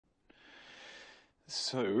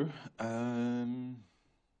So,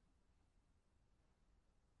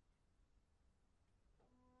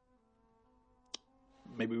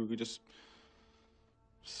 maybe we could just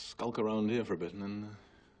skulk around here for a bit and then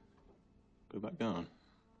go back down.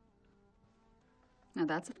 Now,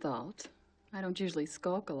 that's a thought. I don't usually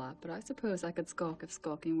skulk a lot, but I suppose I could skulk if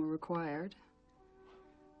skulking were required.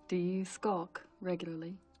 Do you skulk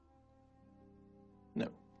regularly? No,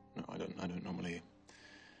 I don't normally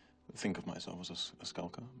think of myself as a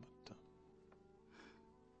skulker, but...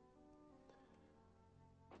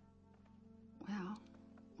 Well,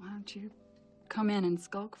 why don't you come in and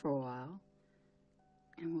skulk for a while,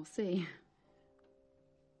 and we'll see.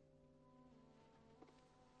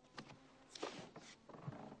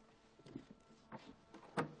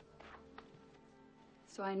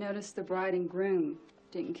 So I noticed the bride and groom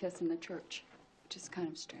didn't kiss in the church, which is kind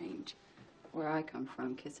of strange. Where I come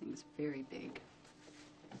from, kissing is very big.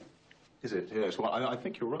 Is it? Yes. Well, I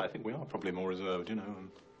think you're right. I think we are probably more reserved, you know.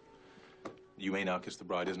 You may now kiss the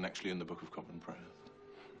bride isn't actually in the Book of Common Prayer.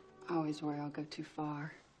 I always worry I'll go too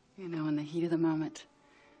far, you know, in the heat of the moment.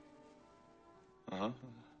 Uh-huh.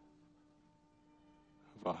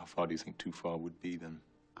 How far do you think too far would be, then?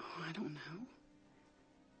 Oh, I don't know.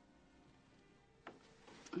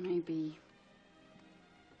 Maybe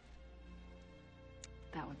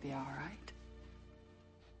that would be all right.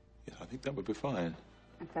 Yes, I think that would be fine.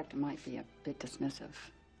 In fact, it might be a bit dismissive.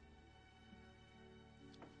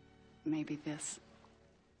 Maybe this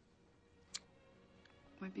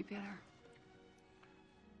would be better.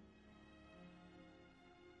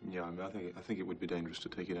 Yeah, I think it would be dangerous to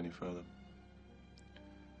take it any further.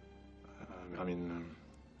 I mean,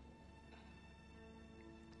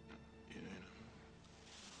 you know.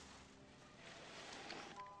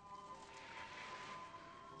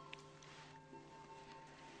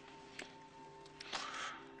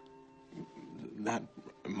 That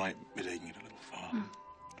might be taking